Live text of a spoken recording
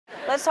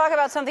Let's talk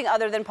about something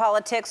other than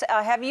politics.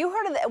 Have you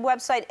heard of the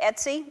website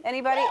Etsy?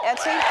 Anybody?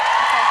 Etsy? Okay.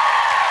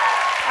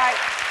 All right.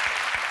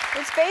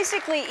 It's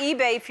basically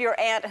eBay for your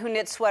aunt who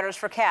knits sweaters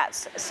for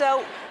cats.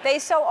 So they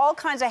sell all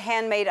kinds of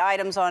handmade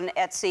items on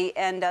Etsy,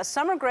 and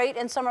some are great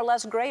and some are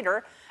less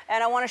greater.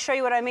 And I want to show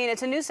you what I mean.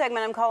 It's a new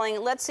segment I'm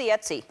calling Let's See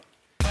Etsy.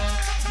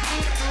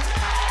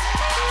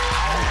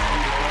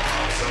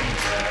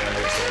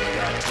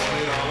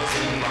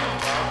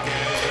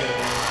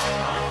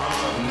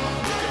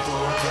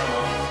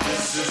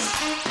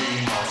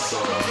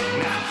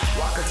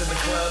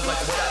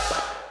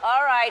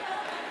 All right,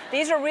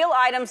 these are real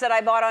items that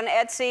I bought on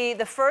Etsy.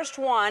 The first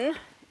one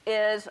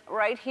is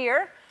right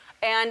here,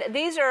 and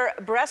these are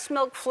breast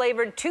milk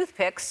flavored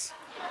toothpicks.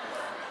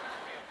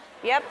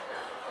 Yep,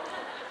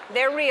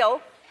 they're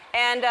real.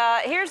 And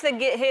here's the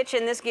hitch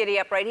in this giddy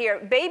up right here.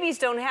 Babies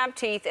don't have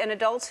teeth, and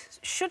adults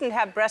shouldn't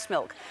have breast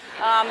milk.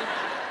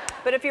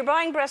 But if you're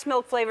buying breast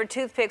milk flavored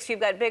toothpicks, you've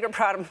got bigger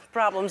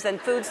problems than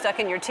food stuck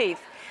in your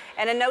teeth.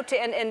 And a note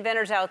to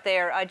inventors out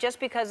there, just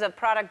because a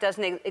product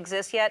doesn't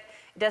exist yet,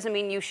 doesn't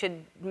mean you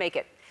should make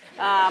it.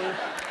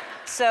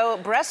 So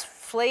breast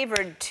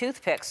flavored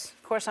toothpicks.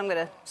 Of course, I'm going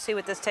to see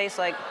what this tastes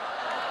like.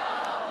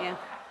 Yeah.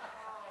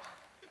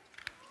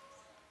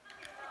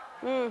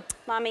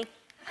 Mommy.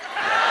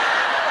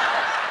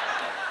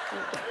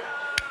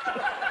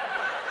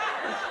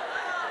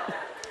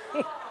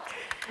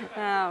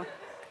 Oh,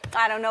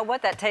 I don't know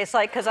what that tastes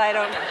like because I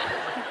don't.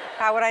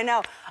 How would I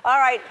know? All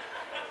right.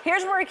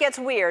 Here's where it gets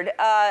weird.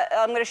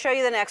 I'm going to show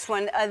you the next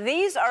one.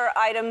 These are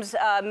items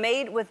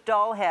made with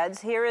doll heads.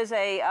 Here is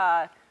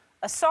a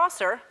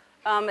saucer.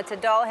 It's a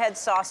doll head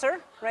saucer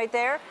right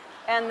there.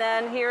 And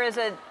then here is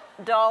a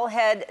doll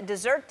head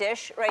dessert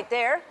dish right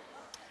there.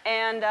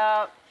 And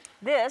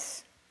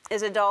this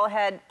is a doll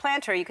head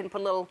planter. You can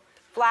put little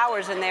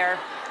flowers in there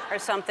or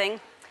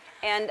something.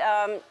 And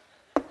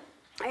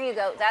there you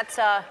go. That's,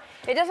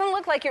 it doesn't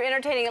look like you're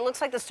entertaining. It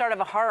looks like the start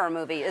of a horror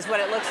movie is what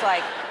it looks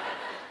like.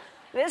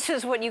 This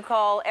is what you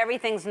call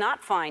everything's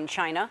not fine,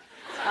 China.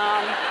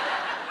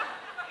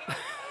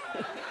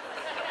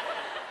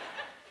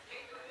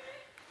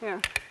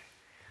 Here.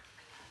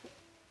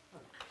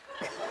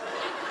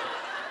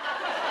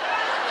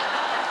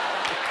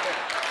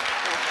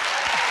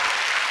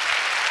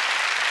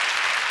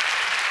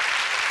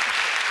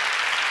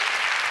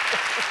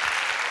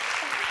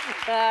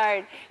 All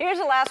right, here's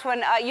the last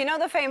one. You know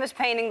the famous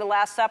painting, The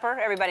Last Supper?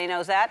 Everybody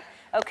knows that.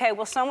 Okay,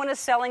 well, someone is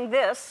selling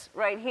this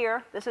right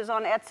here. This is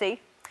on Etsy.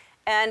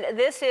 And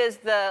this is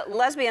the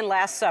lesbian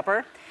Last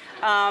Supper.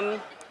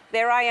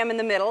 There I am in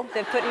the middle.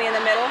 They've put me in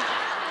the middle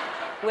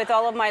with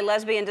all of my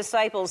lesbian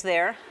disciples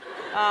there.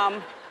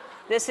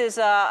 This is,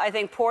 I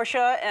think,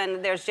 Portia,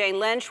 and there's Jane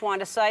Lynch,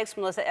 Wanda Sykes,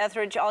 Melissa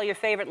Etheridge. All your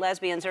favorite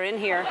lesbians are in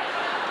here.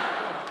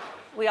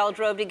 We all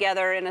drove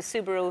together in a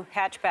Subaru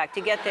hatchback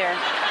to get there.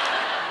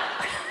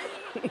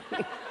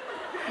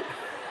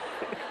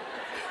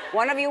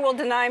 One of you will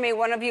deny me,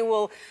 one of you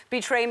will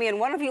betray me, and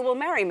one of you will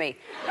marry me.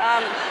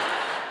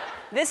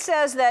 This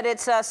says that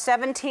it's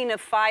 17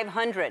 of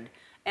 500.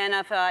 And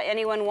if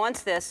anyone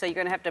wants this, so you're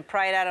going to have to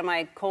pry it out of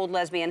my cold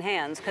lesbian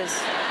hands, because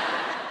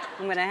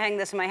I'm going to hang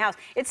this in my house.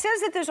 It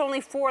says that there's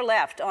only 4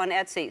 left on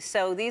Etsy,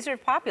 so these are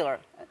popular.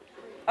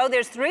 Oh,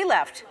 there's 3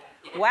 left.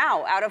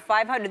 Wow, out of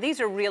 500.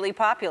 These are really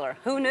popular.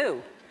 Who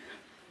knew?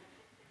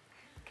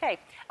 Okay.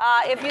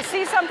 If you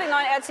see something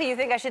on Etsy you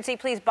think I should see,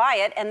 please buy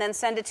it and then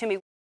send it to me.